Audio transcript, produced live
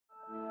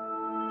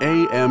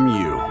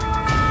AMU.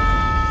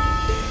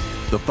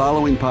 The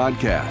following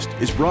podcast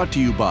is brought to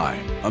you by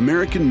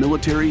American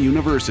Military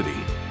University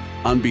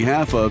on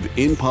behalf of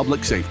In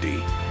Public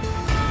Safety.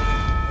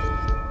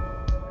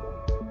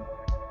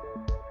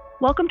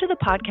 Welcome to the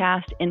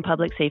podcast In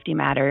Public Safety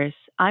Matters.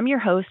 I'm your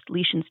host,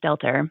 Leishan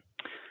Stelter.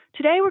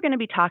 Today, we're going to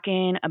be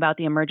talking about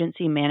the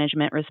emergency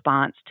management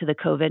response to the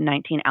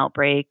COVID-19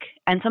 outbreak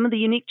and some of the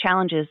unique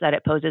challenges that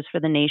it poses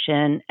for the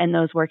nation and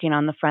those working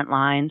on the front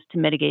lines to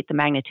mitigate the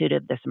magnitude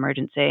of this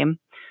emergency.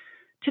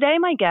 Today,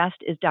 my guest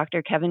is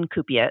Dr. Kevin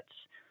Kupiec,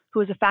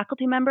 who is a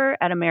faculty member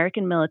at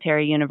American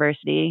Military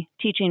University,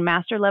 teaching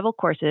master-level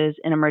courses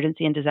in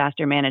emergency and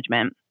disaster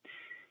management.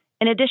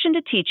 In addition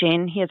to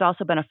teaching, he has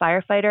also been a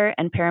firefighter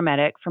and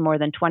paramedic for more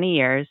than 20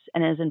 years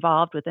and is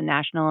involved with the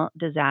National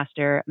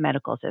Disaster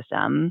Medical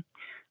System.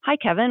 Hi,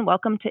 Kevin.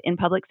 Welcome to In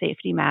Public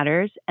Safety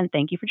Matters, and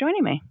thank you for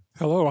joining me.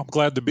 Hello. I'm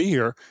glad to be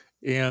here,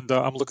 and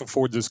I'm looking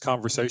forward to this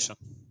conversation.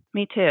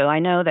 Me too. I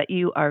know that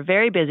you are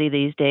very busy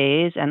these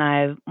days, and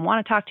I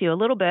want to talk to you a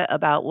little bit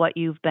about what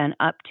you've been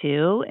up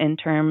to in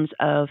terms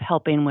of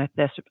helping with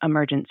this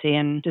emergency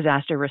and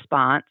disaster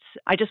response.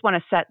 I just want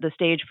to set the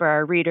stage for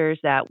our readers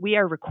that we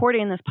are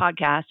recording this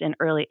podcast in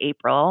early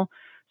April.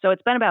 So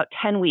it's been about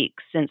 10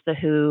 weeks since the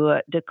WHO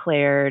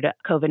declared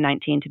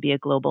COVID-19 to be a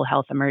global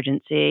health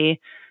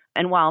emergency.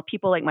 And while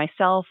people like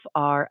myself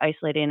are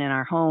isolating in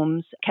our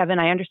homes, Kevin,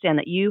 I understand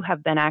that you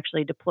have been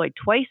actually deployed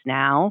twice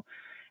now.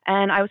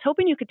 And I was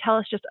hoping you could tell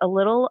us just a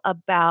little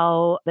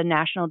about the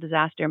National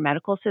Disaster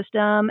Medical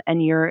System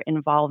and your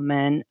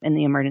involvement in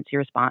the emergency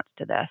response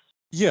to this.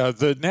 Yeah,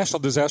 the National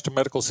Disaster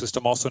Medical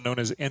System, also known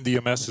as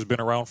NDMS, has been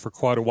around for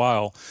quite a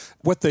while.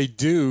 What they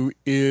do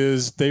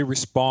is they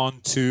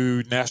respond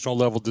to national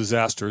level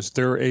disasters.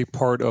 They're a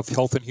part of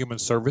Health and Human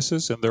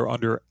Services, and they're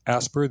under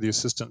ASPR, the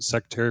Assistant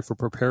Secretary for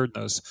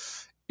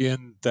Preparedness,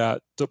 in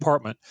that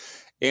department.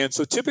 And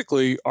so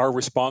typically our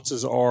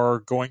responses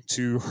are going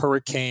to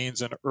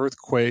hurricanes and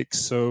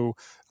earthquakes. So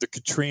the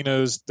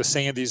Katrinas, the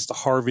Sandys, the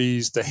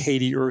Harveys, the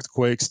Haiti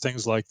earthquakes,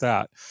 things like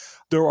that.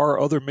 There are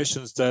other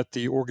missions that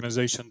the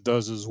organization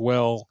does as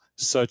well,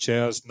 such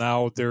as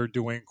now they're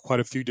doing quite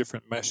a few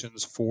different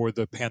missions for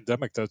the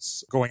pandemic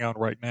that's going on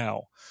right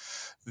now.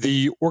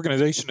 The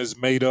organization is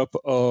made up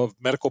of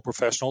medical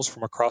professionals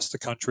from across the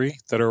country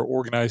that are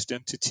organized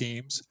into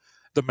teams.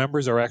 The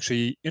members are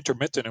actually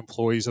intermittent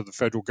employees of the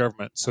federal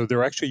government. So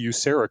they're actually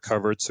USERRA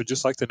covered. So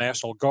just like the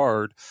National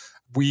Guard,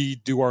 we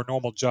do our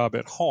normal job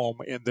at home.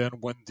 And then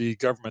when the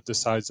government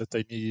decides that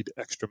they need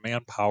extra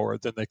manpower,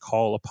 then they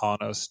call upon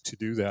us to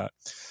do that.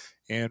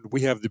 And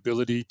we have the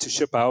ability to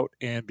ship out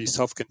and be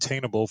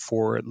self-containable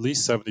for at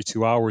least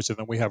 72 hours. And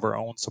then we have our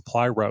own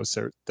supply routes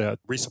that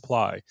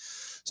resupply.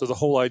 So the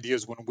whole idea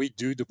is when we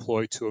do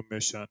deploy to a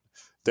mission,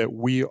 that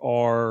we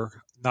are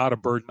not a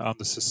burden on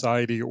the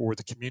society or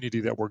the community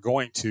that we're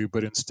going to,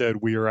 but instead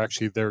we are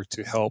actually there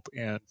to help.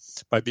 And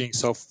by being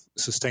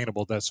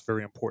self-sustainable, that's a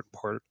very important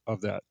part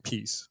of that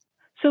piece.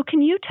 So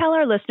can you tell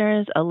our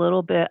listeners a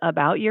little bit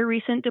about your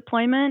recent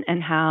deployment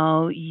and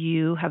how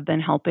you have been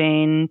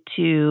helping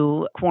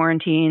to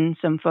quarantine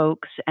some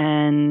folks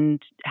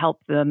and help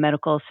the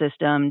medical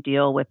system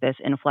deal with this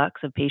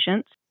influx of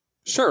patients?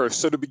 Sure.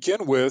 So to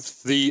begin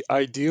with, the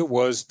idea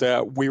was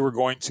that we were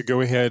going to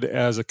go ahead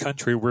as a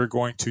country, we're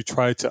going to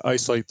try to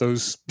isolate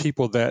those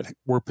people that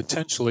were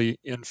potentially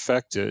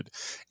infected.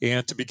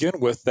 And to begin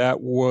with,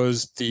 that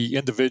was the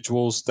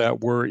individuals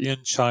that were in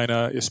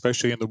China,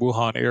 especially in the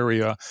Wuhan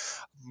area,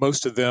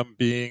 most of them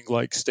being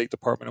like State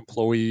Department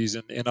employees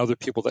and other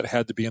people that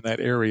had to be in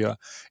that area.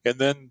 And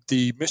then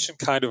the mission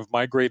kind of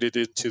migrated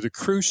into the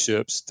cruise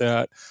ships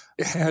that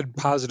had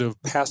positive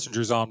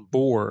passengers on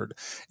board.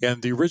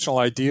 And the original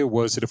idea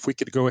was that if we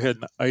could go ahead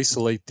and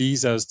isolate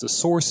these as the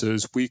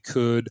sources, we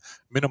could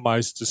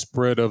minimize the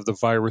spread of the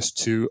virus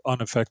to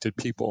unaffected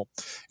people.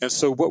 And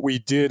so what we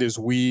did is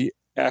we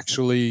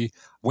actually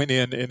went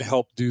in and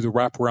helped do the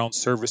wraparound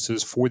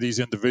services for these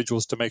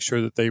individuals to make sure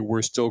that they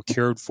were still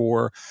cared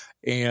for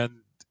and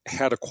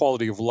had a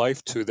quality of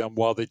life to them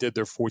while they did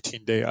their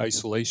 14-day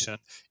isolation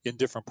in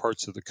different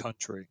parts of the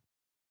country.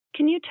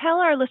 Can you tell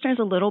our listeners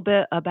a little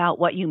bit about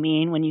what you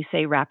mean when you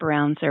say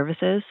wraparound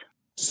services?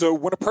 So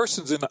when a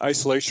person's in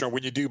isolation, or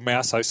when you do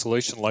mass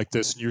isolation like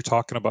this, and you're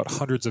talking about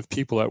hundreds of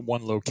people at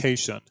one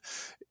location,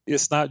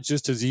 it's not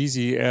just as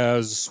easy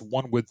as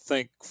one would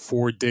think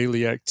for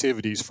daily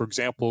activities. For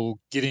example,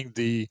 getting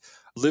the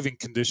living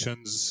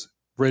conditions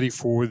ready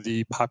for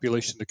the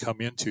population to come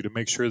into to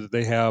make sure that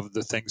they have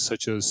the things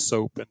such as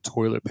soap and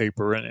toilet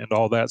paper and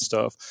all that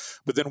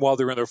stuff. But then while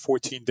they're in their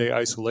 14-day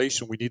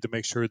isolation, we need to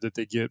make sure that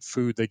they get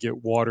food, they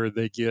get water,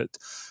 they get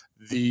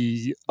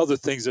the other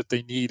things that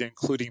they need,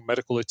 including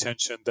medical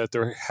attention, that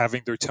they're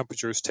having their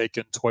temperatures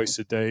taken twice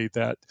a day,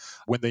 that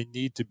when they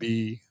need to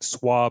be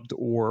swabbed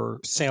or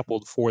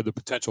sampled for the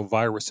potential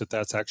virus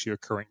that's actually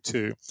occurring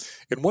too.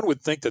 And one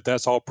would think that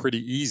that's all pretty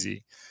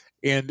easy.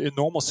 And in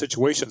normal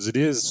situations, it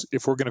is,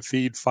 if we're going to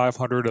feed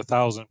 500,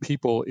 1,000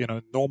 people in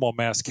a normal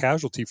mass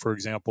casualty, for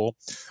example,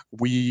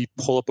 we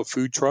pull up a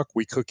food truck,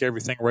 we cook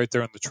everything right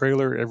there in the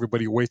trailer.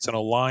 Everybody waits in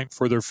a line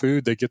for their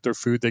food. They get their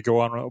food, they go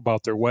on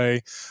about their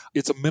way.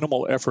 It's a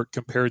minimal effort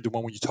compared to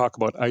when you talk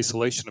about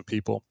isolation of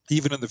people.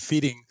 Even in the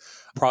feeding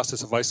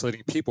process of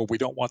isolating people, we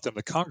don't want them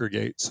to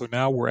congregate. So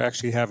now we're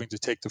actually having to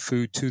take the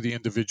food to the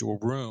individual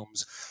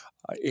rooms.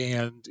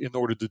 And in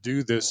order to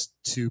do this,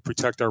 to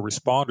protect our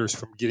responders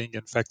from getting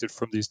infected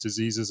from these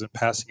diseases and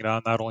passing it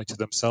on not only to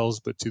themselves,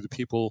 but to the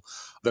people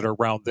that are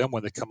around them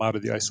when they come out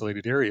of the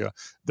isolated area,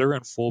 they're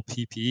in full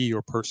PPE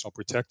or personal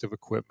protective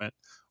equipment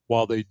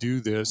while they do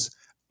this.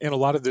 And a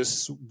lot of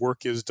this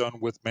work is done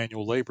with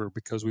manual labor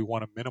because we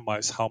want to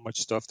minimize how much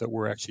stuff that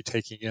we're actually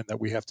taking in that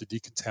we have to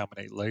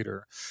decontaminate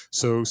later.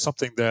 So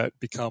something that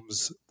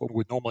becomes what we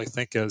would normally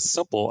think as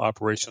simple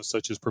operations,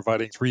 such as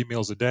providing 3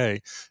 meals a day,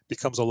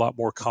 becomes a lot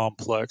more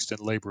complex and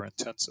labor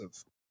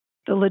intensive.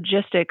 The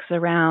logistics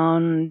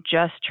around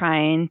just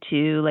trying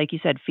to, like you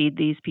said, feed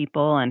these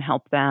people and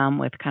help them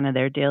with kind of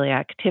their daily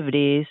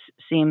activities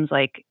seems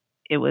like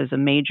it was a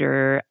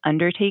major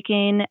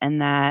undertaking, and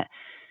that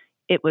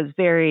it was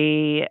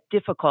very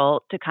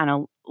difficult to kind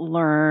of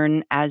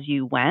learn as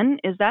you went.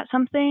 Is that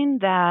something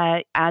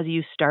that as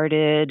you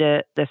started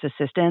this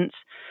assistance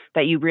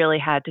that you really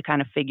had to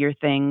kind of figure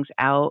things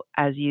out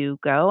as you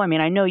go? I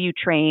mean, I know you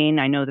train.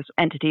 I know this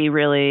entity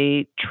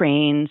really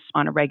trains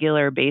on a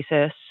regular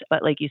basis,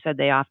 but like you said,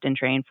 they often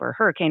train for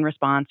hurricane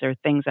response or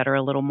things that are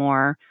a little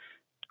more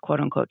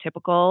quote unquote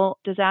typical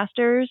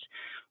disasters.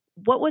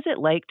 What was it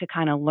like to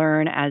kind of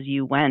learn as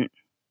you went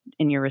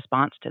in your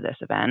response to this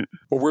event?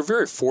 Well, we're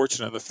very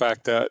fortunate in the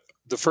fact that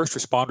the first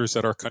responders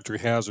that our country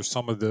has are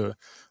some of the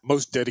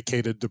most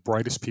dedicated, the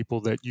brightest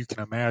people that you can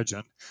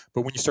imagine.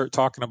 But when you start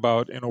talking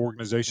about an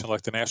organization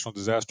like the National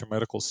Disaster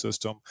Medical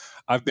System,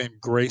 I've been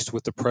graced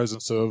with the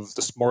presence of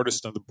the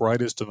smartest and the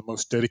brightest and the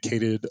most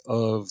dedicated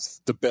of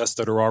the best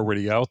that are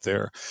already out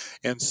there.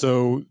 And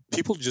so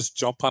people just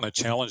jump on a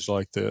challenge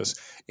like this.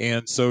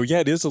 And so, yeah,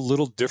 it is a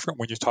little different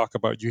when you talk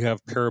about you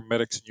have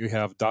paramedics and you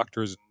have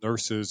doctors and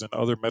nurses and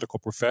other medical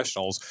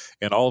professionals,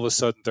 and all of a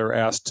sudden they're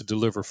asked to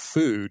deliver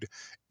food.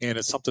 And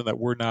it's something that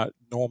we're not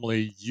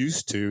normally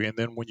used to. And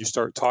then when you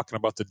start talking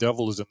about the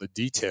devil is in the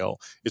detail,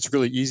 it's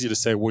really easy to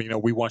say, well,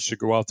 we want you to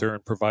go out there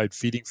and provide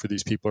feeding for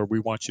these people, or we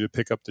want you to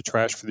pick up the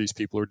trash for these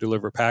people or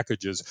deliver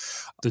packages.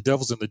 The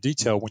devil's in the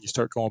detail when you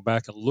start going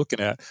back and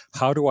looking at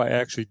how do I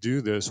actually do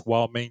this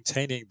while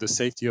maintaining the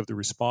safety of the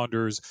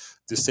responders,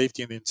 the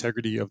safety and the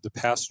integrity of the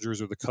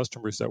passengers or the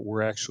customers that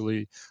we're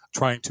actually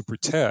trying to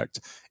protect.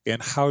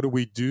 And how do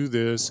we do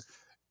this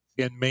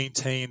and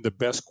maintain the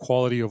best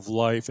quality of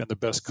life and the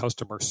best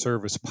customer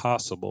service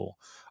possible?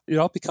 It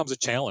all becomes a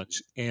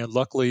challenge. And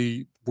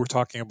luckily, we're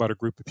talking about a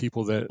group of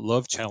people that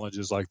love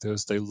challenges like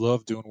this. They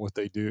love doing what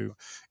they do,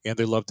 and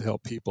they love to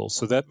help people.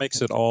 So that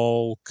makes it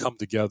all come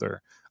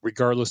together,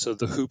 regardless of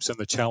the hoops and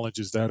the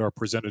challenges that are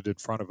presented in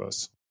front of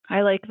us.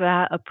 I like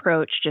that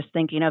approach, just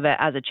thinking of it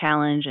as a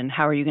challenge and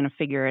how are you going to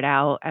figure it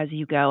out as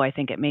you go. I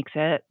think it makes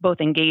it both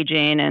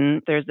engaging,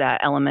 and there's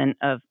that element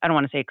of, I don't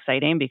want to say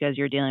exciting because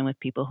you're dealing with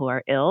people who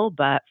are ill,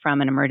 but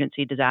from an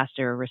emergency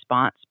disaster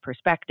response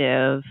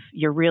perspective,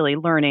 you're really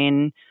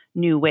learning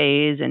new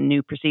ways and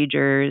new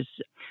procedures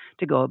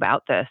to go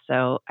about this.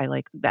 So I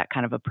like that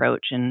kind of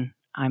approach, and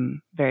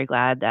I'm very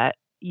glad that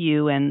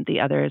you and the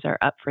others are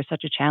up for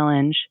such a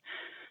challenge.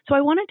 So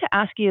I wanted to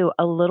ask you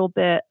a little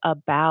bit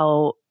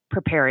about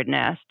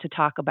preparedness, to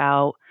talk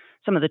about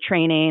some of the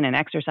training and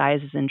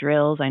exercises and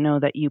drills. I know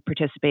that you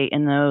participate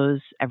in those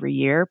every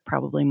year,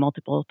 probably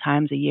multiple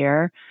times a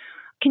year.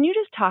 Can you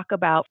just talk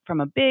about, from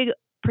a big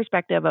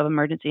perspective of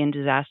emergency and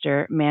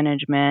disaster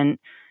management,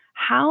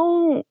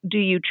 how do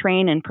you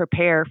train and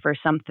prepare for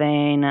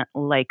something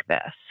like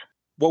this?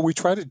 Well, we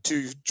try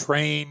to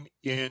train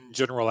in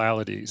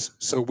generalities.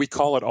 So we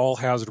call it all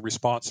hazard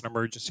response and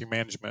emergency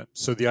management.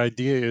 So the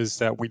idea is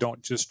that we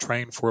don't just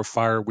train for a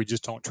fire. We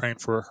just don't train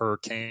for a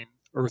hurricane,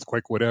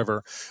 earthquake,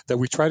 whatever, that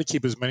we try to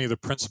keep as many of the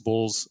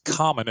principles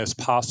common as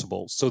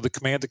possible. So the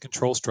command and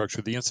control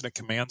structure, the incident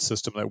command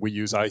system that we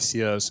use,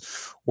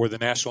 ICS, or the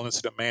National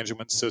Incident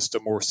Management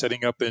System, or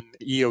setting up an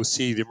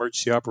EOC, the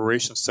Emergency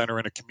Operations Center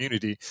in a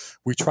community,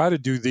 we try to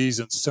do these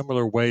in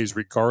similar ways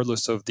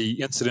regardless of the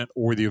incident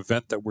or the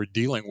event that we're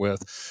dealing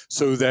with,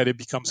 so that it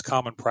becomes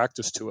common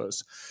practice to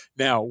us.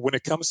 Now, when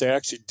it comes to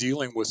actually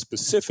dealing with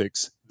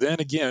specifics, then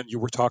again, you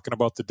were talking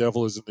about the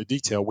devil is in the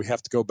detail. We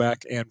have to go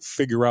back and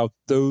figure out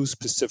those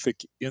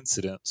specific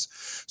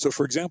incidents. So,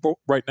 for example,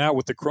 right now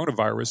with the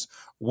coronavirus,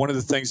 one of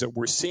the things that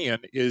we're seeing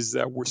is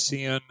that we're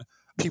seeing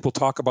people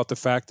talk about the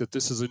fact that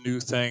this is a new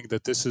thing,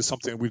 that this is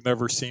something we've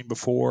never seen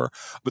before.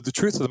 But the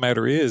truth of the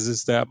matter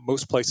is that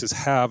most places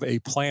have a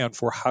plan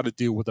for how to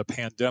deal with a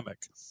pandemic.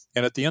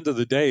 And at the end of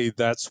the day,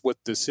 that's what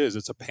this is.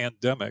 It's a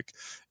pandemic.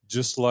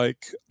 Just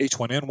like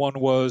H1N1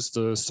 was,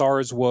 the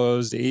SARS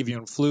was, the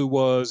avian flu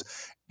was.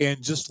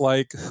 And just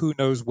like who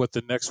knows what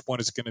the next one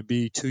is going to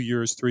be 2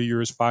 years, 3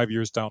 years, 5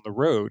 years down the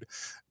road,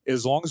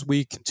 as long as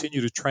we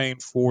continue to train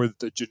for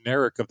the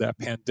generic of that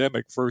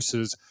pandemic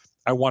versus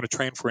I want to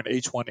train for an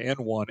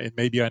H1N1 and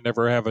maybe I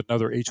never have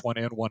another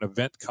H1N1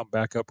 event come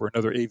back up or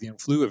another avian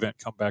flu event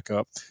come back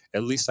up,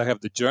 at least I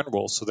have the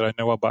general so that I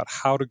know about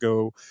how to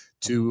go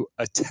to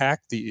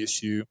attack the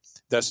issue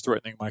that's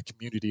threatening my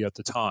community at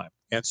the time.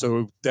 And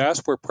so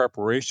that's where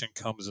preparation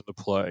comes into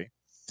play.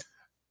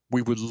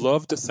 We would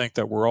love to think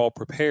that we're all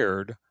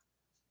prepared,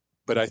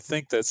 but I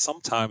think that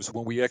sometimes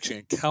when we actually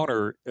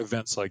encounter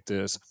events like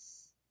this,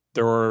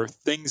 there are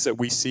things that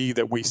we see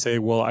that we say,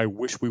 well, I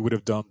wish we would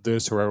have done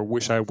this or I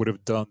wish I would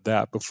have done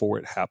that before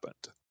it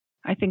happened.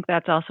 I think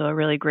that's also a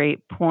really great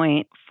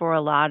point for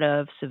a lot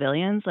of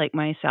civilians like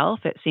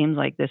myself. It seems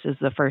like this is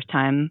the first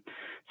time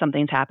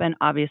something's happened.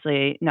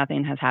 Obviously,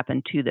 nothing has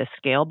happened to this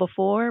scale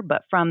before,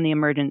 but from the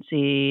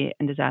emergency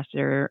and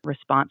disaster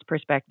response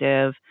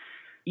perspective,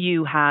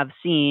 you have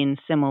seen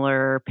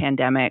similar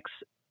pandemics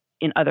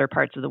in other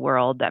parts of the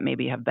world that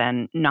maybe have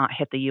been not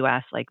hit the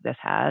U.S. like this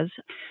has.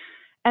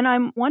 And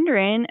I'm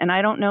wondering, and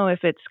I don't know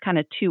if it's kind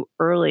of too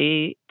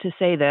early to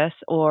say this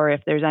or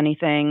if there's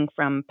anything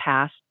from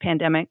past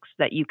pandemics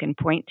that you can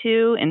point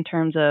to in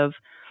terms of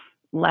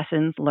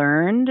lessons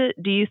learned.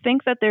 Do you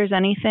think that there's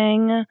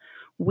anything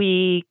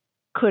we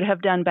could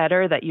have done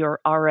better that you're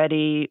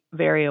already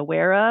very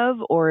aware of?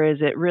 Or is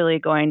it really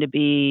going to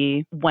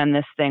be when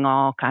this thing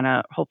all kind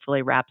of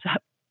hopefully wraps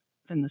up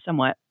in the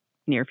somewhat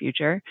near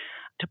future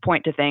to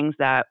point to things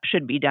that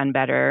should be done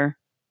better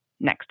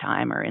next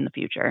time or in the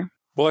future?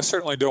 Well, I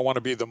certainly don't want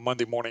to be the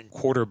Monday morning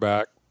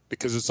quarterback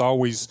because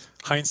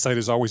hindsight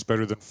is always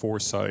better than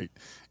foresight.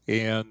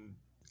 And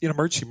in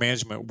emergency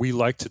management, we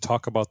like to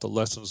talk about the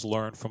lessons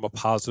learned from a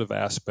positive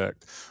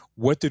aspect.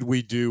 What did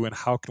we do and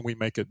how can we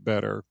make it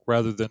better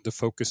rather than to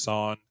focus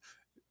on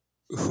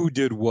who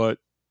did what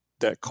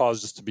that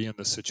caused us to be in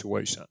this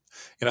situation.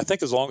 And I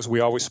think as long as we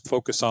always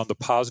focus on the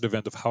positive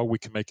end of how we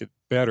can make it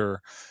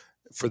better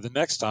for the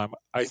next time,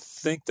 I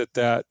think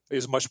that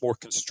is much more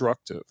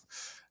constructive.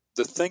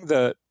 The thing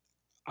that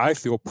I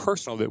feel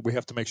personally that we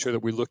have to make sure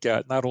that we look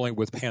at not only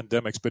with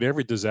pandemics, but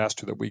every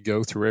disaster that we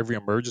go through, every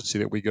emergency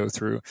that we go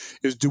through,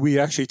 is do we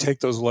actually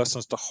take those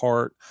lessons to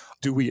heart?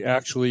 Do we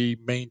actually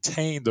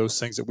maintain those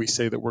things that we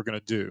say that we're going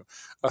to do?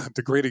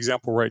 The great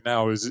example right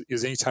now is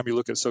anytime you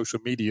look at social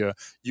media,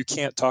 you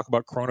can't talk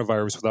about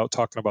coronavirus without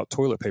talking about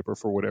toilet paper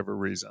for whatever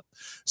reason.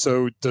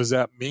 So does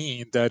that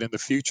mean that in the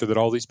future that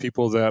all these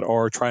people that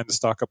are trying to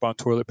stock up on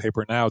toilet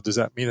paper now, does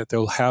that mean that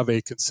they'll have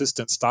a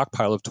consistent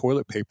stockpile of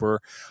toilet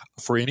paper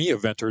for any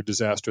event or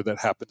disaster that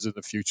happens in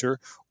the future?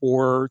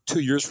 Or 2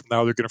 years from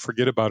now, they're going to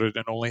forget about it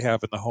and only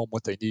have in the home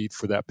what they need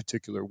for that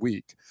particular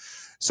week.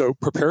 So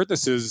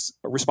preparedness is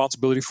a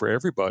responsibility for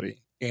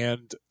everybody.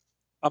 And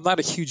I'm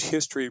not a huge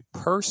history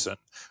person,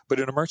 but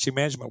in emergency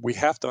management, we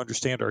have to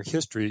understand our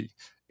history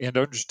and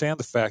understand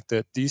the fact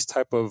that these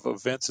type of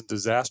events and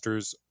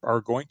disasters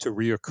are going to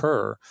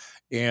reoccur.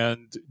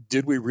 And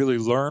did we really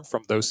learn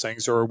from those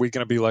things? Or are we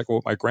going to be like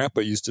what my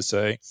grandpa used to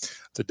say,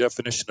 the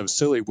definition of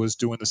silly was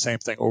doing the same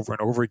thing over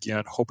and over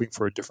again, hoping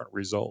for a different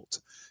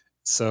result.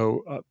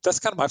 So that's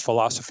kind of my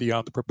philosophy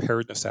on the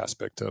preparedness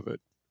aspect of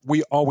it.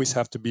 We always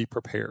have to be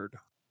prepared.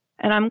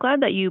 And I'm glad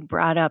that you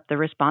brought up the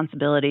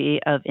responsibility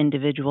of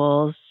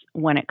individuals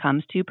when it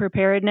comes to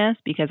preparedness,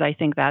 because I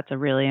think that's a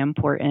really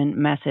important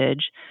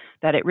message,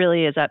 that it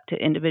really is up to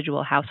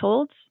individual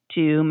households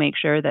to make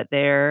sure that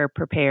they're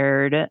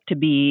prepared to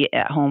be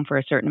at home for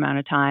a certain amount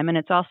of time. And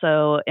it's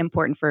also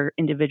important for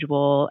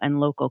individual and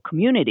local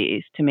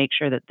communities to make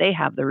sure that they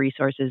have the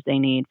resources they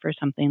need for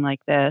something like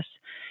this.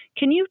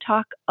 Can you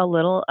talk a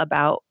little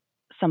about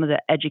some of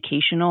the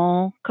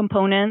educational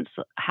components,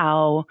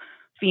 how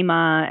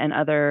FEMA and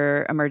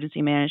other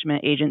emergency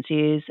management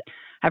agencies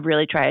have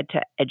really tried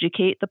to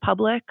educate the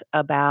public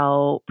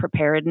about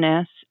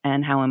preparedness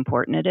and how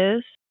important it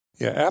is?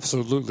 Yeah,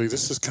 absolutely.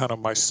 This is kind of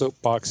my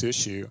soapbox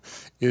issue,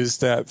 is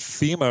that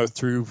FEMA,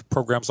 through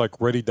programs like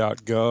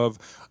ready.gov,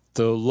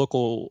 the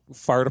local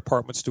fire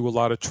departments do a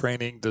lot of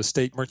training. The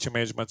state emergency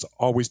managements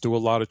always do a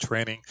lot of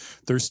training.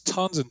 There's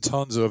tons and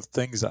tons of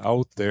things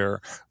out there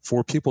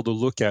for people to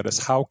look at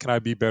as how can I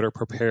be better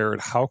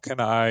prepared? How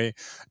can I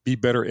be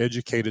better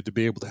educated to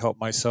be able to help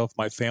myself,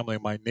 my family,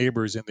 and my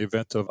neighbors in the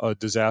event of a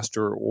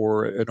disaster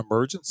or an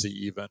emergency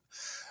even?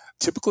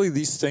 Typically,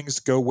 these things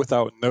go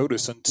without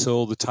notice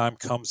until the time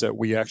comes that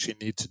we actually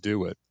need to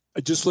do it.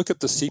 Just look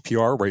at the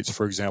CPR rates,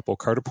 for example,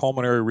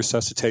 cardiopulmonary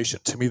resuscitation.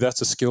 To me, that's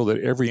a skill that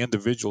every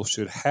individual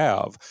should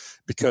have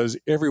because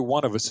every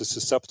one of us is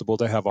susceptible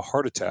to have a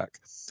heart attack.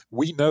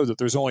 We know that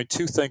there's only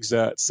two things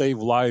that save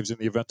lives in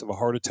the event of a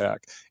heart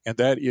attack, and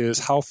that is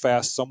how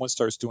fast someone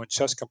starts doing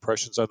chest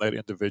compressions on that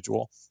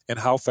individual and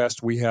how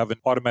fast we have an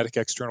automatic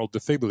external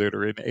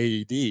defibrillator, an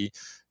AED,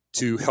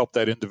 to help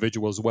that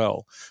individual as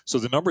well. So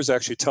the numbers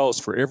actually tell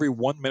us for every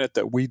 1 minute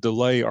that we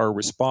delay our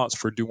response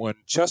for doing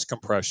chest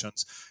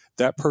compressions,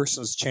 that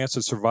person's chance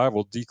of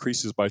survival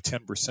decreases by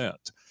 10%.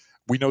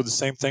 We know the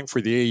same thing for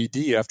the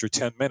AED after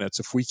 10 minutes.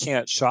 If we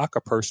can't shock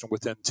a person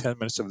within 10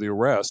 minutes of the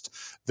arrest,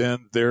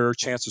 then their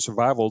chance of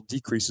survival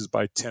decreases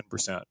by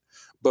 10%.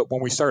 But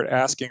when we start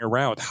asking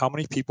around how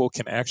many people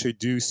can actually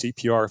do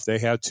CPR if they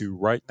had to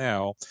right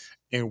now,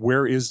 and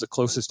where is the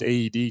closest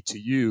AED to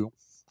you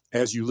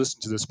as you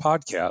listen to this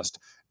podcast,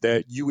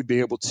 that you would be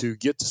able to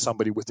get to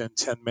somebody within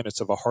 10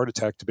 minutes of a heart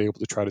attack to be able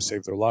to try to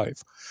save their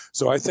life.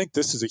 So I think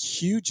this is a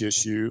huge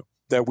issue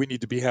that we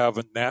need to be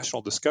having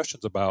national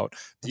discussions about.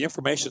 The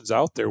information's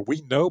out there.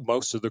 We know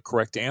most of the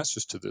correct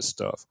answers to this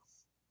stuff.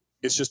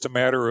 It's just a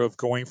matter of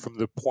going from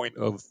the point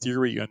of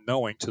theory and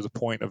knowing to the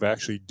point of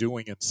actually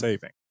doing and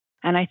saving.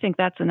 And I think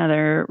that's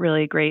another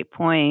really great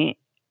point.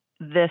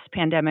 This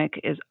pandemic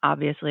is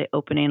obviously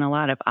opening a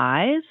lot of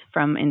eyes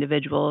from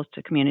individuals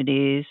to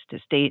communities to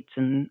states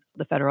and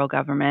the federal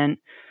government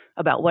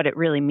about what it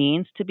really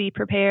means to be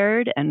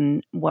prepared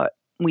and what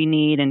we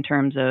need in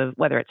terms of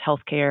whether it's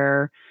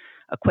healthcare,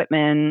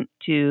 equipment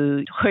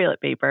to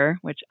toilet paper,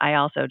 which I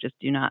also just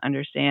do not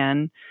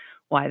understand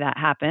why that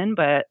happened.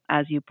 But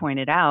as you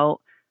pointed out,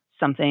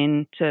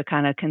 something to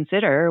kind of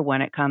consider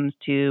when it comes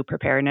to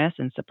preparedness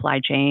and supply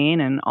chain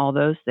and all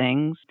those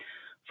things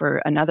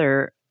for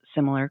another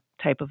similar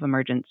type of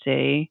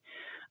emergency.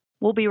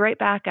 We'll be right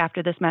back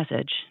after this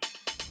message.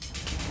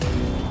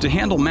 To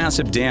handle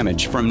massive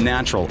damage from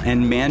natural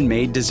and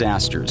man-made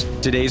disasters,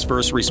 today's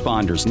first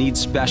responders need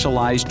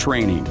specialized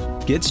training.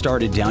 Get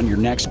started down your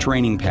next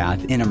training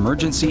path in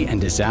emergency and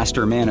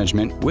disaster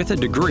management with a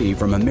degree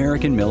from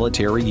American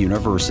Military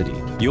University.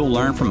 You'll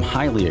learn from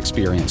highly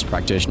experienced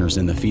practitioners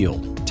in the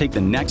field. Take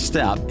the next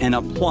step and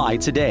apply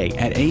today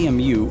at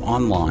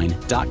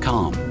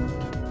amuonline.com.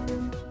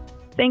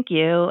 Thank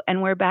you.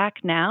 And we're back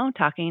now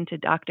talking to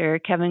Dr.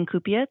 Kevin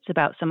Kupiec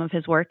about some of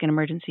his work in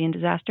emergency and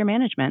disaster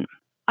management.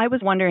 I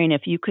was wondering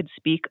if you could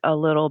speak a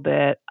little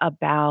bit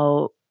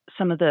about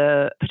some of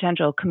the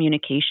potential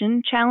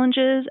communication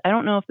challenges. I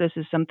don't know if this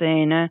is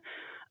something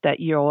that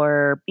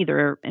you're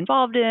either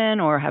involved in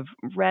or have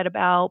read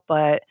about,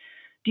 but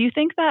do you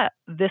think that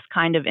this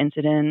kind of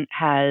incident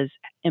has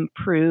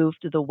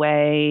improved the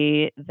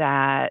way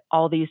that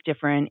all these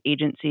different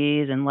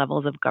agencies and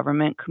levels of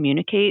government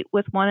communicate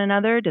with one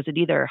another? Does it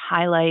either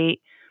highlight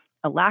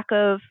a lack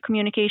of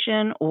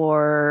communication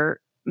or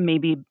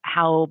maybe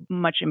how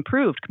much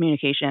improved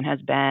communication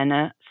has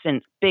been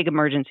since big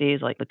emergencies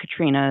like the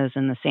Katrinas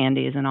and the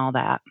Sandys and all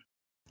that?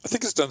 I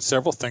think it's done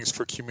several things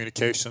for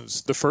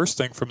communications. The first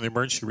thing from the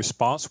emergency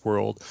response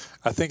world,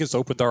 I think it's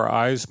opened our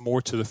eyes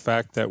more to the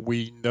fact that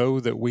we know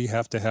that we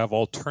have to have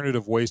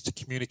alternative ways to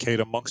communicate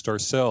amongst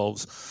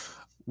ourselves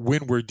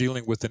when we're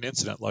dealing with an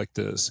incident like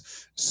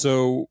this.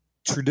 So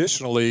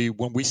traditionally,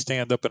 when we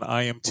stand up an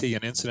IMT,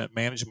 an incident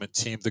management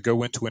team, to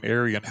go into an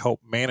area and help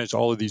manage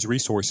all of these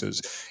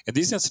resources, and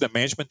these incident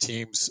management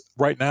teams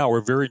right now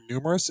are very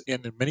numerous,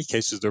 and in many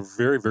cases, they're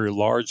very, very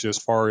large as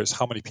far as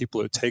how many people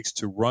it takes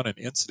to run an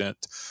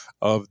incident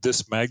of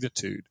this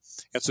magnitude.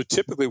 And so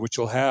typically what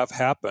you'll have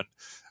happen,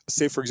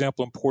 say, for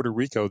example, in Puerto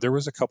Rico, there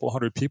was a couple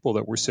hundred people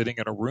that were sitting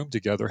in a room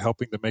together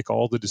helping to make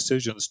all the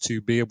decisions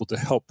to be able to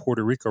help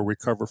Puerto Rico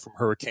recover from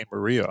Hurricane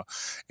Maria.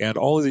 And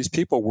all of these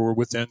people were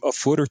within a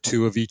foot or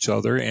two of each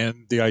other.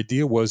 And the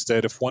idea was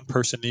that if one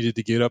person needed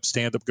to get up,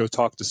 stand up, go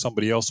talk to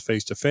somebody else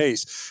face to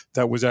face,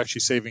 that was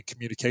actually saving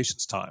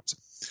communications times.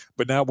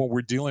 But now when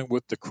we're dealing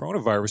with the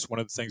coronavirus, one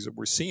of the things that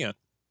we're seeing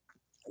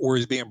or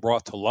is being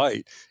brought to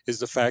light is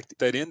the fact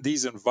that in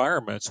these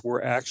environments,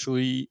 we're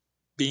actually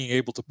being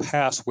able to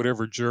pass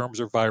whatever germs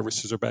or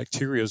viruses or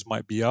bacteria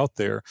might be out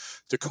there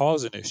to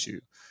cause an issue.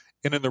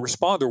 And in the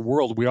responder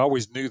world, we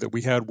always knew that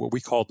we had what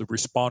we called the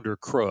responder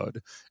crud.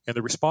 And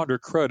the responder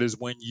crud is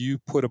when you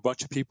put a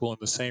bunch of people in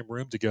the same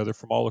room together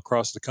from all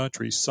across the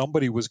country,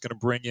 somebody was going to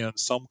bring in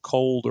some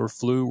cold or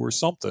flu or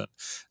something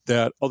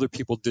that other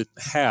people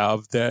didn't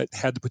have that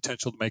had the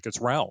potential to make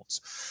its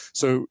rounds.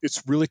 So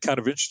it's really kind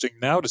of interesting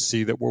now to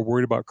see that we're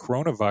worried about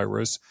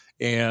coronavirus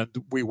and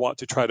we want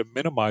to try to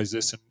minimize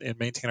this and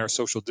maintain our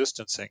social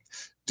distancing.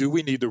 Do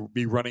we need to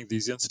be running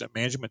these incident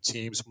management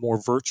teams more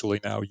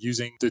virtually now,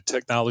 using the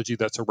technology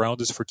that's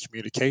around us for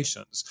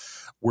communications,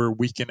 where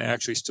we can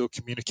actually still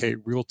communicate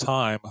real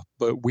time,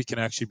 but we can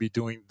actually be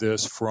doing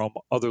this from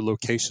other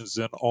locations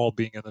than all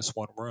being in this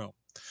one room?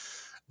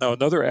 Now,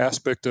 another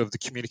aspect of the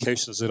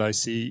communications that I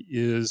see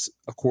is,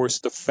 of course,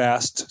 the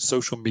fast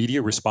social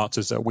media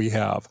responses that we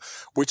have,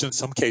 which in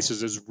some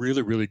cases is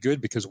really, really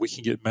good because we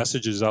can get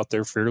messages out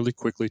there fairly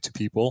quickly to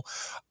people.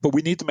 But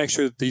we need to make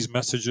sure that these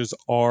messages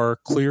are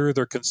clear,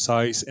 they're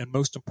concise, and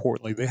most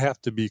importantly, they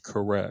have to be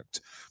correct.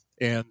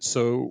 And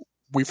so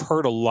we've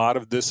heard a lot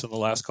of this in the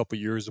last couple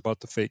of years about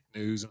the fake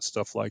news and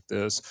stuff like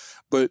this,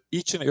 but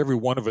each and every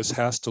one of us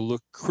has to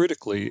look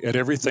critically at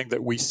everything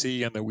that we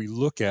see and that we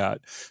look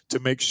at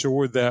to make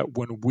sure that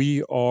when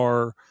we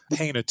are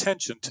paying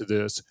attention to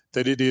this,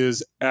 that it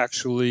is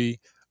actually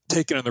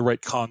taken in the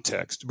right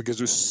context, because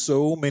there's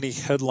so many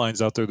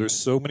headlines out there. There's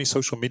so many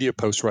social media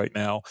posts right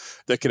now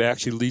that could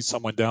actually lead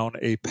someone down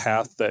a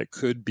path that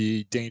could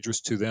be dangerous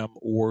to them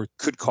or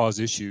could cause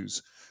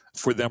issues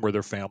for them or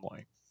their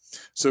family.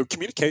 So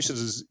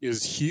communications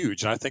is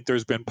huge. And I think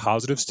there's been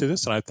positives to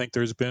this. And I think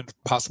there's been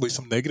possibly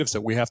some negatives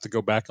that we have to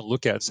go back and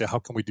look at and say, how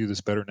can we do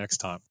this better next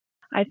time?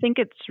 I think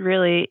it's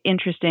really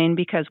interesting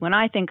because when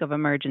I think of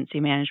emergency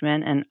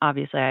management, and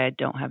obviously I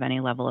don't have any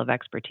level of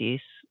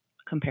expertise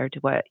compared to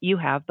what you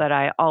have, but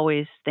I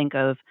always think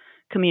of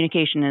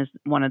communication as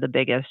one of the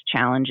biggest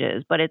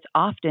challenges. But it's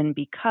often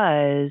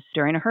because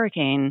during a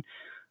hurricane,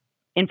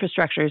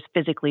 infrastructure is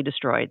physically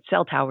destroyed.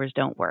 Cell towers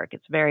don't work.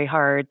 It's very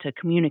hard to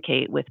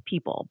communicate with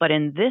people. But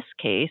in this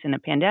case, in a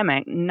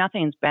pandemic,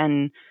 nothing's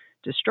been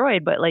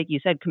destroyed. But like you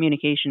said,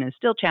 communication is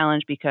still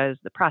challenged because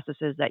the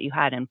processes that you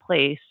had in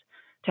place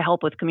to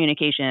help with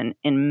communication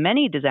in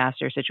many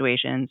disaster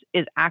situations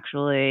is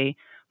actually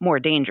more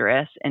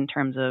dangerous in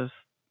terms of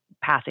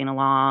passing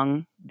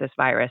along this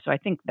virus. So I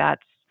think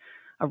that's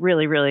a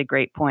really, really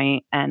great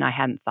point. And I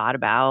hadn't thought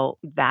about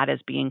that as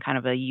being kind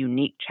of a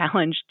unique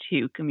challenge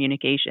to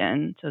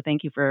communication. So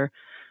thank you for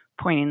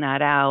pointing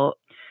that out.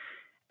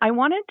 I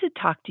wanted to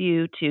talk to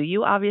you too.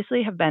 You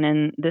obviously have been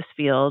in this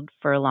field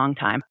for a long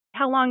time.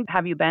 How long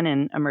have you been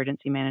in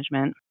emergency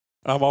management?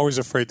 I'm always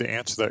afraid to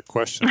answer that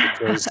question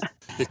because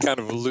it kind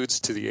of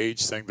alludes to the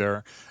age thing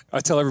there. I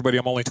tell everybody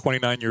I'm only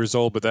 29 years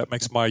old, but that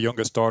makes my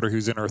youngest daughter,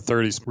 who's in her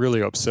 30s,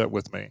 really upset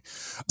with me.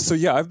 So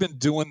yeah, I've been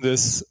doing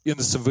this in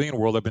the civilian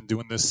world. I've been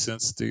doing this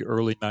since the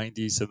early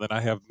 90s, and then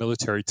I have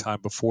military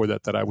time before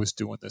that I was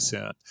doing this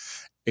in.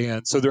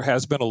 And so there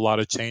has been a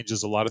lot of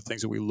changes, a lot of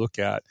things that we look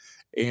at.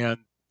 And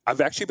I've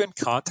actually been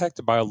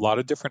contacted by a lot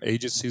of different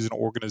agencies and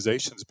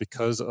organizations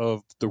because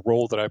of the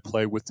role that I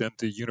play within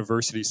the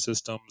university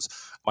systems,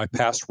 my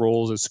past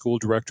roles as school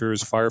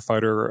directors,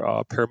 firefighter,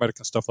 paramedic,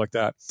 and stuff like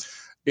that.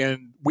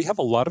 And we have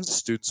a lot of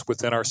students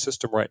within our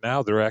system right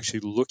now that are actually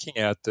looking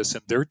at this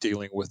and they're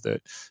dealing with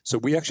it. So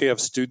we actually have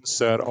students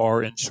that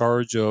are in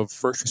charge of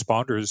first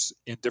responders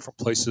in different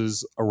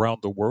places around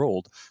the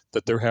world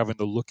that they're having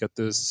to look at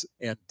this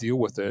and deal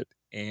with it.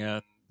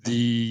 And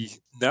the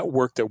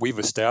network that we've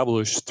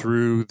established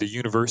through the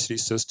university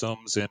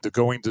systems and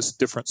going to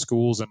different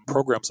schools and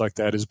programs like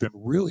that has been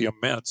really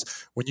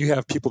immense. When you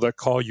have people that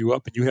call you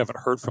up and you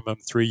haven't heard from them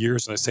in 3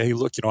 years and they say, hey,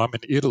 look, I'm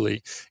in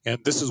Italy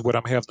and this is what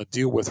I'm having to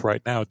deal with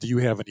right now. Do you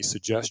have any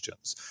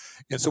suggestions?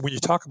 And so when you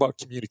talk about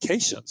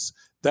communications,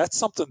 that's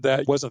something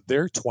that wasn't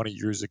there 20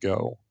 years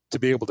ago, to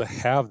be able to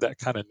have that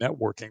kind of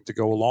networking to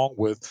go along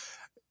with,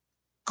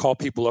 call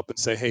people up and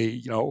say,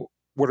 hey,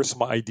 what are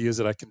some ideas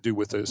that I can do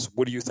with this?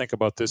 What do you think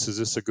about this? Is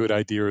this a good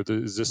idea or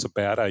is this a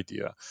bad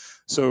idea?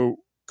 So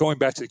going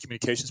back to the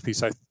communications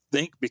piece, I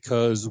think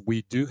because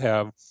we do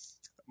have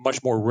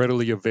much more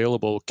readily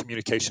available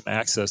communication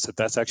access,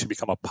 that's actually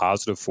become a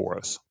positive for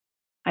us.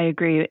 I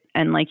agree.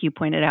 And like you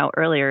pointed out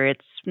earlier,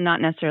 it's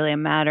not necessarily a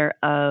matter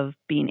of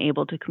being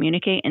able to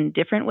communicate in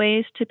different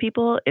ways to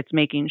people. It's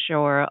making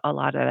sure a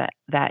lot of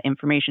that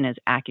information is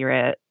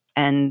accurate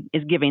and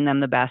is giving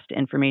them the best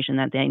information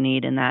that they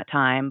need in that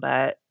time.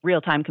 But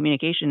real-time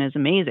communication is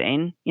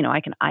amazing. I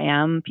can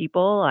IM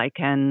people, I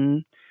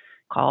can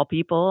call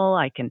people,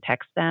 I can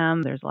text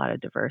them. There's a lot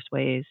of diverse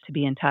ways to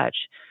be in touch.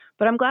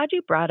 But I'm glad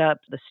you brought up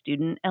the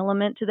student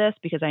element to this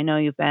because I know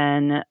you've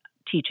been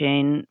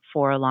teaching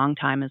for a long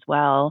time as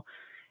well.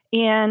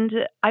 And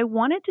I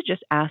wanted to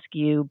just ask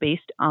you,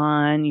 based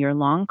on your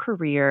long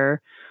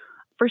career,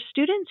 for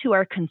students who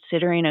are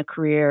considering a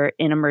career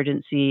in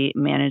emergency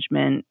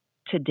management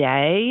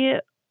today,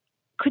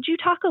 could you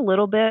talk a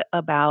little bit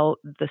about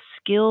the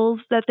skills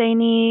that they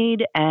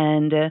need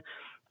and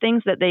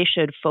things that they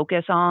should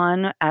focus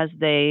on as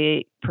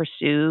they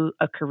pursue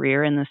a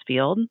career in this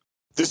field?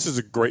 This is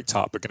a great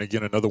topic, and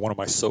again, another one of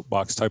my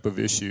soapbox type of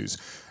issues.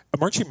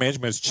 Emergency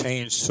management has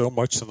changed so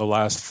much in the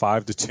last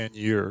 5 to 10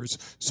 years.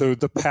 So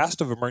the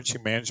past of emergency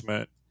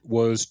management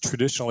was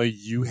traditionally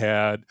you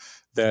had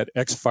that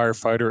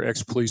ex-firefighter,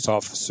 ex-police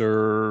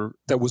officer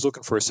that was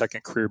looking for a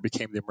second career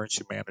became the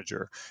emergency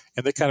manager.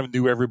 And they kind of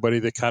knew everybody.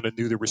 They kind of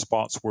knew the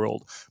response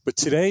world. But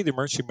today, the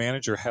emergency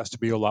manager has to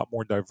be a lot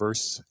more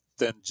diverse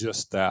than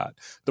just that.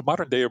 The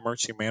modern day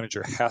emergency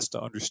manager has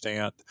to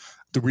understand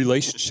the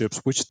relationships,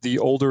 which the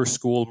older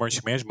school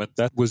emergency management,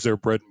 that was their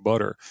bread and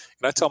butter.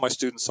 And I tell my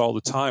students all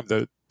the time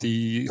that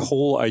the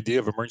whole idea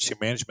of emergency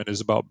management is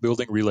about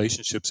building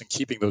relationships and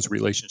keeping those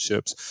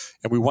relationships.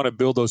 And we want to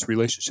build those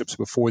relationships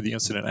before the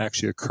incident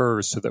actually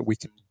occurs so that we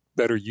can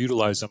better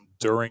utilize them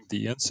during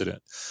the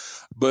incident.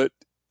 But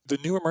the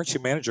new emergency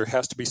manager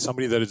has to be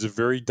somebody that is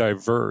very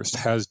diverse,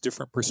 has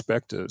different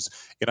perspectives.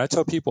 And I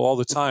tell people all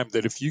the time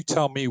that if you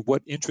tell me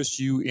what interests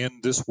you in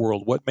this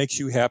world, what makes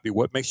you happy,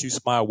 what makes you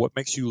smile, what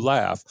makes you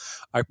laugh,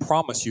 I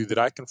promise you that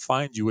I can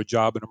find you a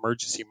job in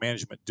emergency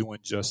management doing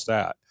just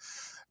that.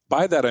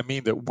 By that, I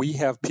mean that we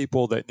have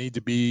people that need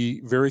to be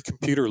very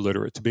computer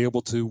literate to be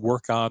able to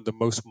work on the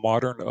most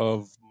modern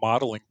of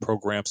modeling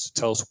programs to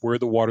tell us where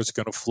the water is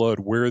going to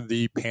flood, where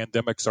the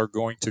pandemics are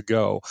going to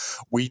go.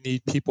 We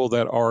need people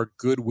that are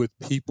good with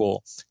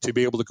people to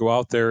be able to go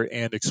out there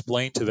and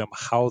explain to them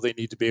how they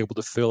need to be able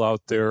to fill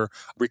out their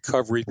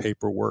recovery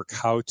paperwork,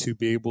 how to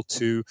be able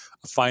to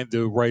find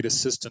the right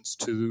assistance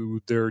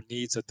to their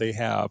needs that they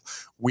have.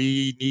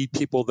 We need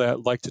people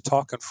that like to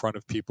talk in front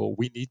of people.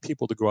 We need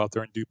people to go out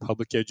there and do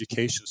public education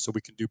so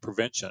we can do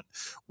prevention.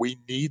 We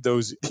need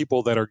those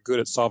people that are good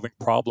at solving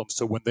problems.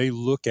 So when they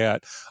look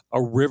at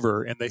a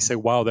river and they say,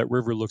 wow, that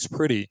river looks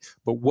pretty,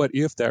 but what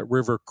if that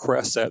river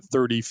crests at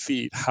 30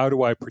 feet? How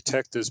do I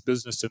protect this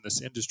business and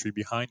this industry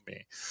behind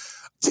me?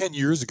 10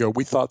 years ago,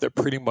 we thought that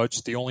pretty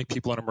much the only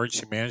people in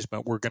emergency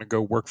management were going to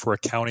go work for a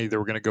county. They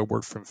were going to go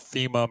work for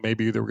FEMA.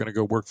 Maybe they were going to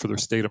go work for their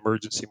state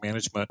emergency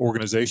management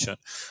organization.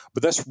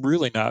 But that's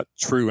really not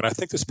true. And I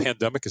think this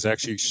pandemic is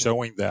actually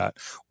showing that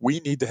we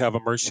need to have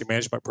emergency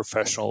management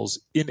professionals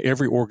in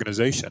every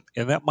organization.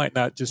 And that might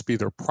not just be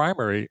their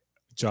primary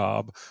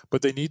job,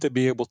 but they need to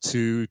be able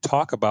to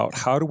talk about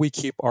how do we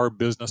keep our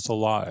business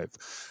alive.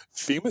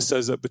 FEMA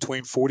says that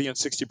between 40 and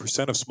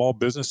 60% of small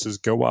businesses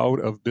go out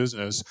of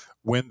business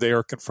when they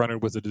are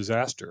confronted with a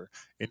disaster.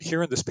 And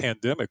here in this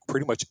pandemic,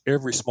 pretty much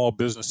every small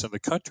business in the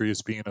country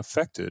is being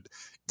affected.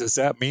 Does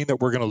that mean that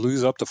we're going to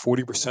lose up to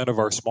 40% of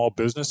our small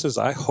businesses?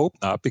 I hope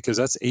not, because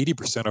that's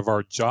 80% of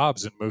our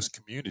jobs in most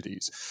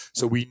communities.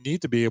 So we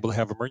need to be able to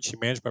have emergency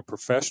management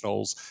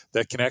professionals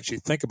that can actually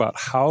think about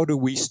how do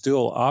we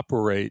still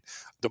operate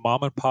the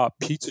mom and pop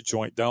pizza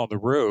joint down the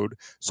road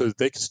so that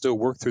they can still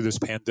work through this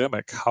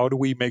pandemic? How do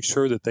we make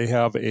sure that they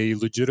have a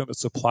legitimate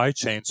supply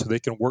chain so they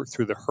can work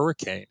through the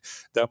hurricane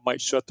that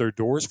might shut their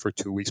doors for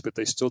 2 weeks, but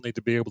they still need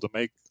to be able to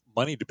make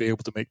money to be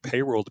able to make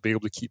payroll, to be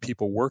able to keep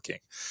people working?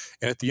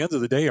 And at the end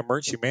of the day,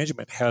 emergency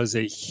management has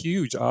a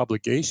huge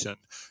obligation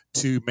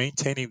to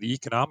maintaining the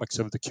economics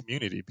of the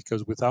community,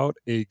 because without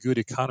a good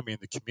economy in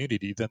the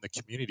community, then the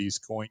community is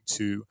going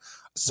to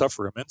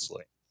suffer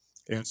immensely.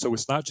 And so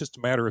it's not just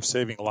a matter of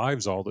saving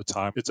lives all the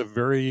time. It's a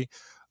very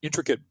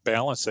intricate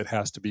balance that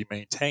has to be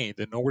maintained.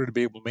 In order to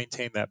be able to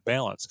maintain that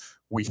balance,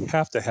 we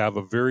have to have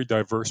a very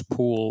diverse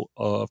pool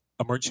of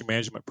emergency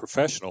management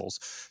professionals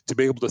to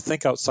be able to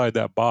think outside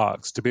that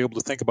box, to be able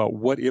to think about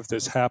what if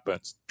this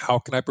happens? How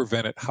can I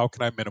prevent it? How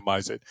can I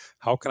minimize it?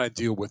 How can I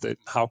deal with it?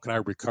 How can I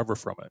recover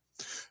from it?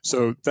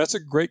 So that's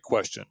a great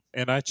question.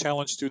 And I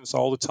challenge students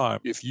all the time.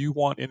 If you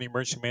want in the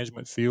emergency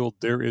management field,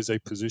 there is a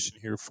position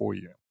here for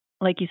you.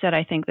 Like you said,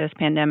 I think this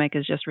pandemic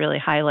is just really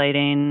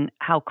highlighting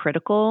how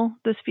critical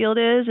this field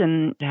is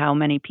and how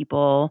many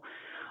people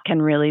can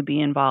really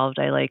be involved.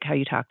 I like how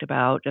you talked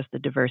about just the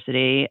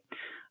diversity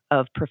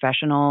of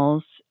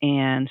professionals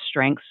and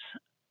strengths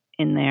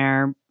in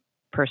their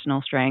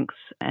personal strengths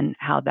and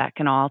how that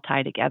can all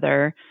tie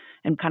together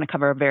and kind of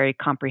cover a very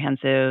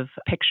comprehensive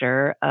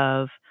picture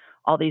of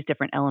all these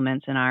different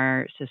elements in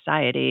our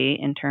society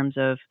in terms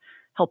of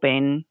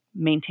helping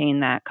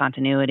maintain that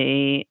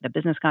continuity, the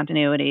business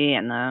continuity,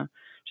 and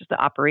just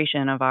the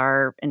operation of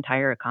our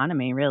entire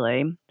economy,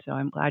 really. So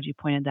I'm glad you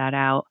pointed that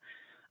out.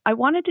 I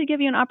wanted to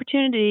give you an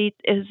opportunity.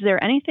 Is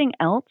there anything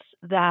else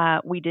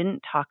that we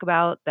didn't talk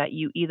about that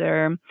you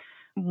either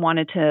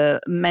wanted to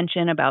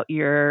mention about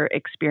your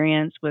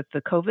experience with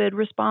the COVID-19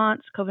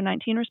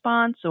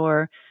 response,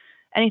 or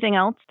anything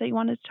else that you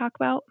wanted to talk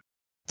about?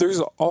 There's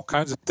all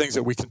kinds of things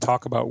that we can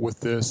talk about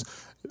with this.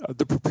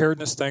 The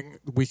preparedness thing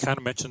we kind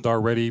of mentioned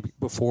already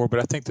before, but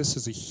I think this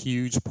is a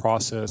huge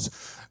process.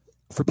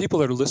 For people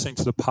that are listening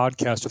to the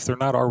podcast, if they're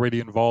not already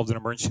involved in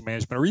emergency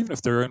management, or even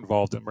if they're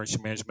involved in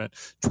emergency management,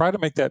 try to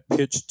make that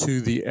pitch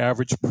to the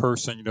average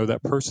person,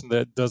 that person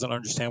that doesn't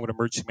understand what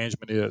emergency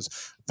management is.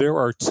 There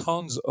are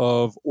tons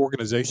of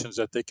organizations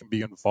that they can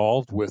be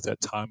involved with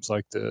at times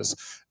like this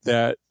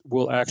that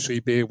will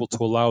actually be able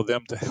to allow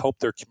them to help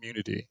their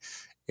community.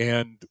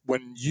 And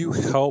when you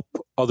help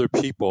other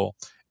people,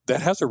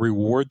 that has a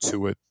reward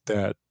to it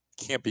that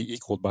can't be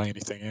equaled by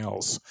anything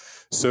else.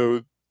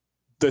 So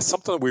that's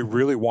something that we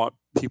really want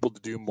people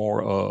to do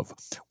more of.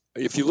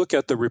 If you look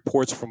at the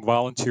reports from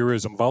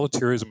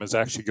volunteerism is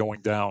actually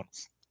going down.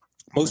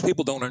 Most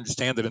people don't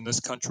understand that in this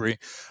country,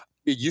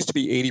 it used to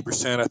be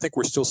 80%. I think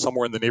we're still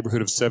somewhere in the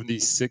neighborhood of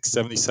 76,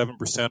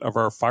 77% of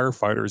our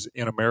firefighters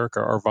in America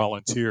are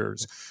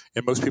volunteers.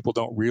 And most people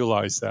don't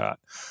realize that.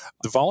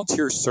 The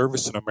volunteer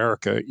service in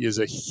America is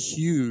a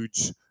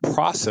huge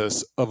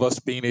process of us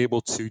being able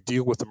to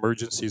deal with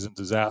emergencies and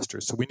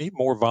disasters. So we need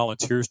more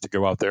volunteers to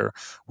go out there,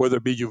 whether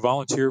it be you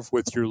volunteer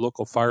with your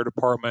local fire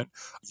department,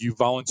 you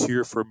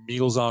volunteer for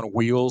Meals on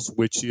Wheels,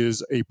 which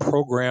is a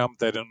program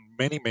that in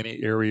many,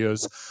 many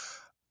areas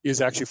is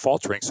actually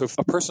faltering. So if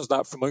a person's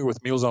not familiar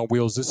with Meals on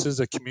Wheels, this is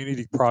a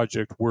community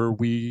project where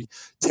we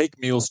take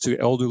meals to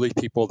elderly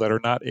people that are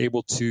not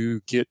able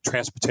to get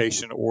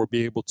transportation or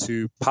be able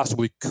to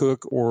possibly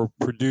cook or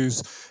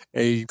produce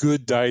a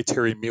good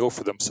dietary meal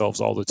for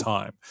themselves all the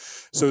time.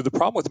 So the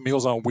problem with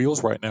Meals on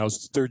Wheels right now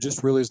is there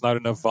just really is not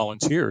enough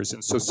volunteers.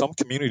 And so some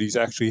communities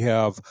actually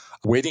have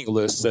waiting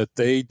lists that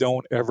they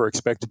don't ever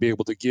expect to be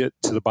able to get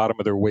to the bottom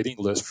of their waiting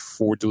list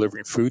for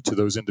delivering food to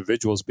those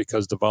individuals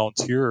because the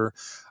volunteer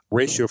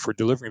ratio for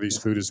delivering these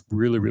food has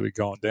really, really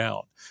gone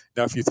down.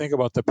 Now, if you think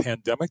about the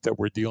pandemic that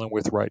we're dealing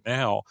with right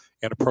now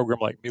and a program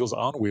like Meals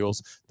on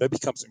Wheels, that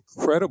becomes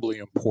incredibly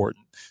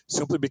important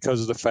simply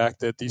because of the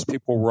fact that these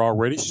people were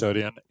already shut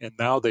in and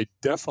now they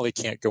definitely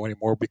can't go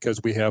anymore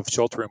because we have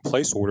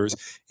shelter-in-place orders.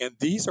 And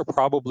these are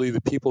probably the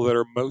people that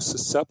are most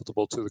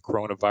susceptible to the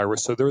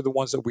coronavirus. So they're the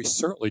ones that we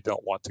certainly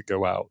don't want to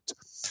go out.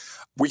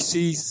 We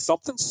see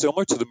something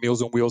similar to the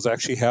Meals on Wheels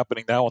actually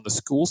happening now in the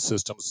school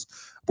systems,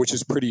 which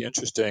is pretty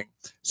interesting.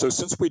 So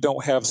since we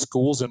don't have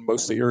schools in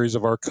most of the areas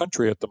of our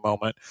country at the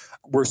moment,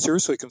 we're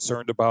seriously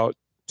concerned about,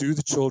 do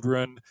the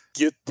children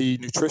get the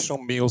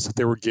nutritional meals that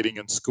they were getting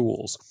in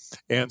schools?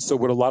 And so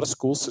what a lot of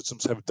school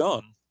systems have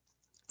done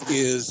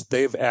is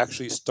they've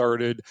actually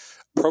started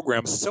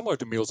programs similar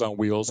to Meals on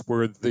Wheels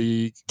where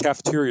the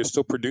cafeteria is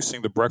still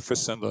producing the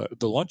breakfasts and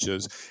the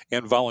lunches,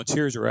 and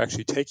volunteers are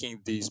actually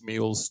taking these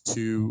meals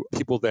to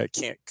people that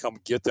can't come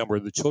get them or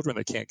the children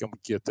that can't come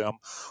get them,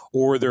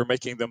 or they're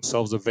making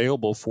themselves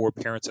available for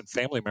parents and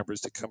family members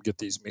to come get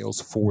these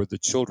meals for the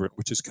children,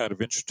 which is kind of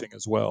interesting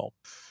as well.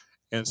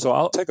 And so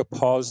I'll take a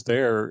pause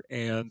there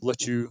and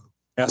let you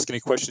ask any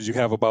questions you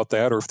have about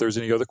that or if there's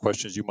any other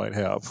questions you might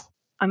have.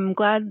 I'm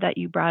glad that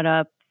you brought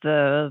up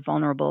the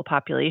vulnerable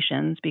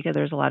populations because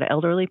there's a lot of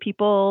elderly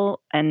people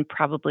and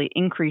probably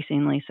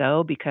increasingly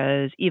so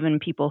because even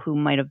people who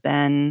might have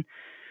been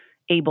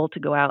able to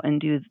go out and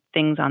do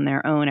things on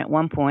their own at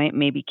one point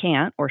maybe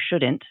can't or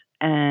shouldn't.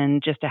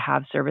 And just to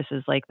have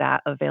services like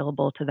that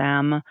available to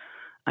them,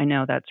 I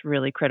know that's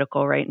really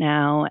critical right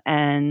now.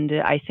 And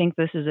I think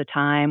this is a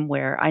time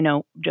where I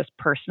know just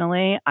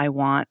personally, I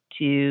want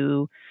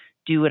to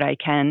do what I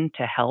can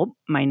to help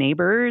my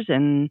neighbors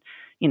and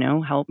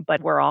help,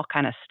 but we're all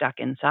kind of stuck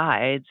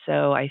inside.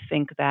 So I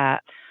think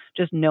that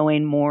just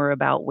knowing more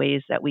about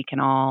ways that we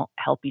can all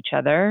help each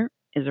other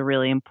is a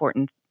really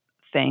important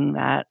thing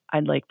that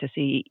I'd like to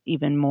see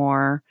even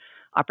more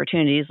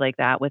opportunities like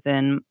that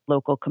within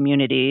local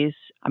communities.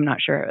 I'm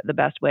not sure the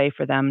best way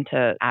for them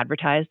to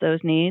advertise those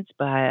needs,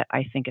 but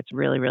I think it's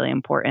really, really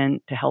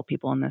important to help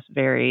people in this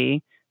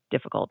very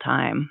difficult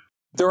time.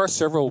 There are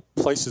several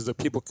places that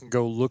people can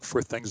go look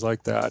for things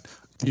like that.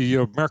 The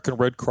American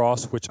Red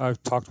Cross, which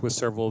I've talked with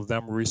several of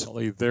them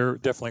recently, they're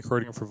definitely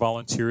hurting for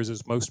volunteers,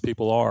 as most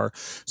people are.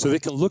 So they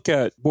can look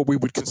at what we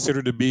would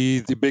consider to be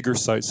the bigger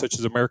sites, such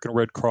as American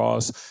Red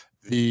Cross,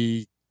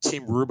 the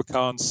Team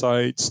Rubicon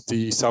sites,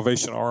 the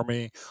Salvation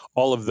Army,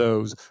 all of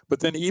those.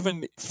 But then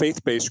even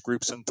faith-based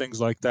groups and things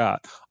like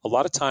that. A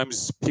lot of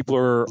times people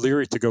are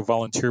leery to go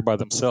volunteer by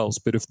themselves.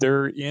 But if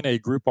they're in a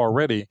group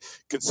already,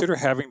 consider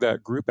having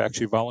that group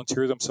actually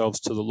volunteer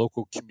themselves to the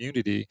local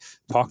community,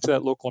 talk to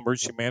that local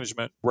emergency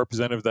management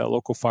representative, that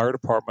local fire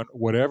department,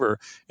 whatever,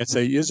 and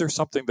say, is there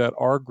something that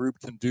our group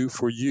can do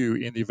for you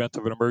in the event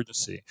of an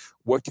emergency?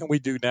 What can we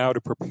do now to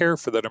prepare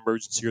for that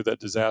emergency or that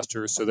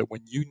disaster so that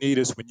when you need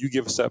us, when you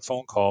give us that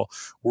phone call,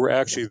 we're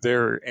actually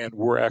there and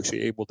we're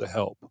actually able to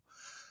help?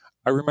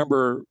 I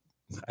remember,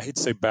 I hate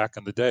to say back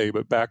in the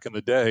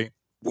day,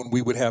 when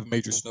we would have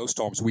major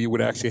snowstorms, we would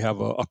actually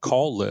have a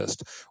call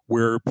list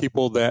where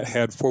people that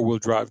had four-wheel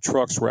drive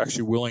trucks were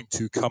actually willing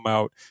to come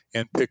out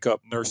and pick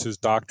up nurses,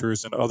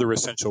 doctors, and other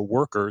essential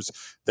workers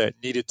that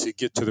needed to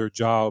get to their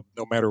job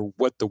no matter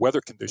what the weather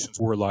conditions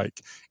were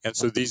like. And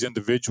so these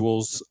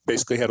individuals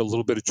basically had a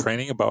little bit of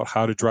training about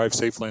how to drive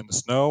safely in the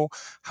snow,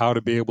 how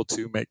to be able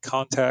to make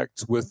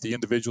contact with the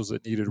individuals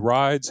that needed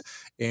rides.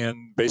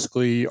 And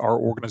basically our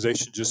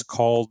organization just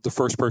called the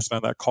first person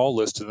on that call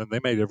list, and then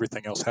they made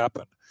everything else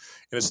happen.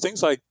 And it's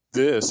things like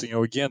this,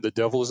 again, the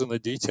devil is in the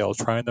detail,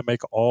 trying to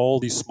make all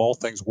these small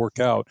things work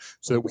out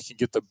so that we can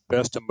get the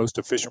best and most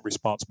efficient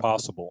response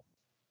possible.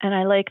 And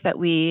I like that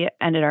we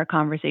ended our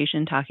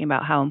conversation talking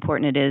about how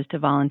important it is to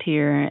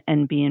volunteer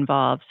and be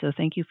involved. So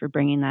thank you for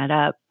bringing that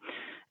up.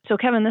 So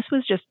Kevin, this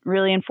was just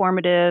really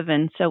informative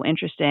and so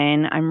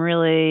interesting. I'm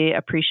really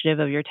appreciative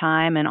of your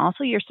time and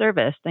also your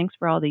service. Thanks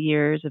for all the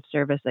years of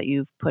service that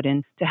you've put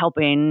into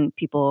helping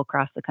people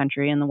across the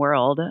country and the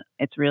world.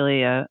 It's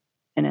really an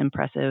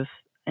impressive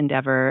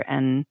endeavor,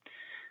 and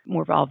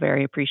we're all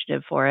very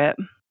appreciative for it.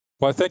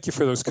 Well, I thank you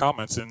for those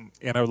comments, and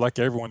I would like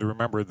everyone to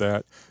remember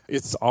that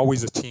it's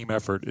always a team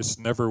effort. It's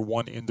never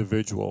one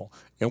individual.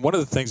 And one of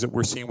the things that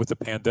we're seeing with the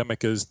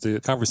pandemic is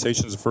the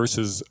conversations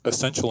versus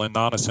essential and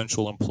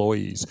non-essential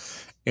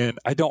employees. And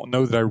I don't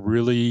know that I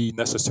really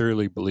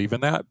necessarily believe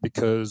in that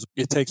because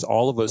it takes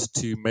all of us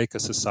to make a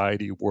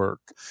society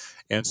work.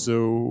 And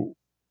so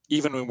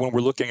even when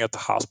we're looking at the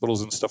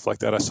hospitals and stuff like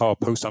that, I saw a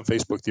post on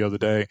Facebook the other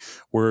day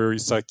where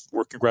it's like,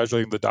 we're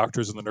congratulating the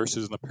doctors and the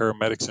nurses and the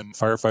paramedics and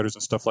firefighters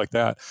and stuff like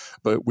that.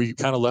 But we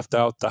kind of left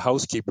out the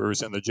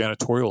housekeepers and the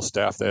janitorial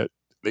staff that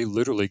they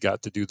literally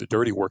got to do the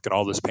dirty work in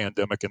all this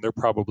pandemic, and they're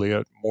probably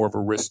at more of a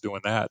risk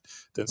doing that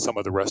than some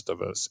of the rest of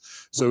us.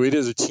 So it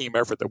is a team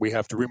effort that we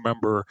have to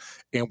remember,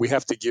 and we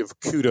have to give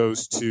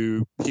kudos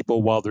to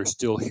people while they're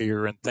still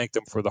here and thank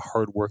them for the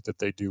hard work that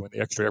they do and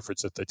the extra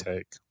efforts that they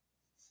take.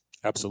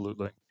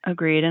 Absolutely.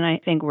 Agreed. And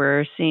I think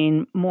we're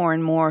seeing more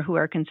and more who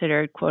are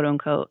considered quote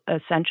unquote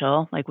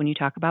essential. Like when you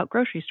talk about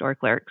grocery store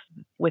clerks,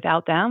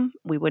 without them,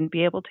 we wouldn't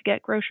be able to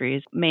get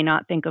groceries. May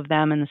not think of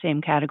them in the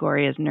same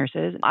category as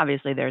nurses.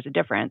 Obviously, there's a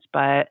difference,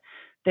 but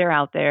they're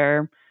out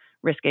there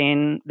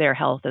risking their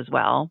health as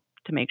well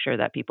to make sure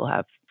that people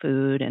have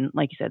food. And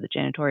like you said, the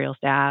janitorial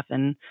staff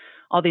and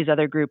all these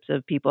other groups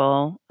of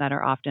people that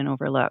are often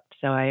overlooked.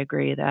 So I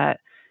agree that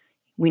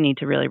we need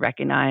to really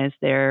recognize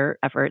their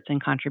efforts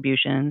and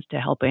contributions to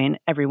helping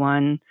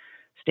everyone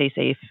stay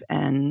safe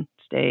and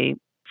stay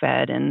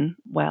fed and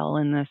well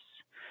in this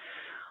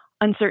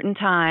uncertain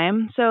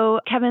time. So,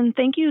 Kevin,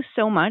 thank you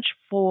so much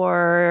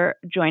for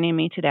joining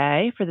me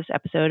today for this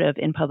episode of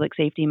In Public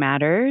Safety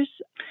Matters.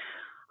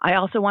 I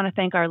also want to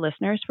thank our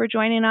listeners for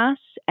joining us,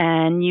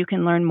 and you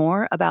can learn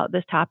more about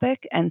this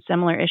topic and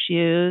similar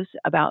issues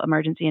about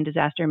emergency and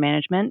disaster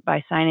management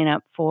by signing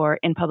up for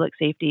In Public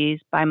Safety's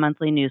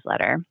bi-monthly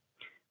newsletter.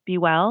 Be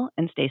well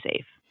and stay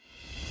safe.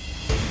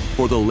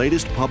 For the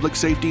latest public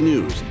safety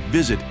news,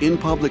 visit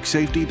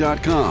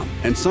inpublicsafety.com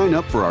and sign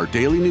up for our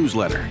daily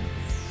newsletter.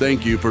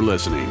 Thank you for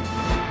listening.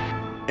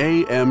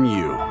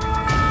 AMU,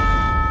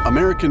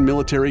 American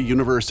Military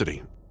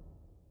University.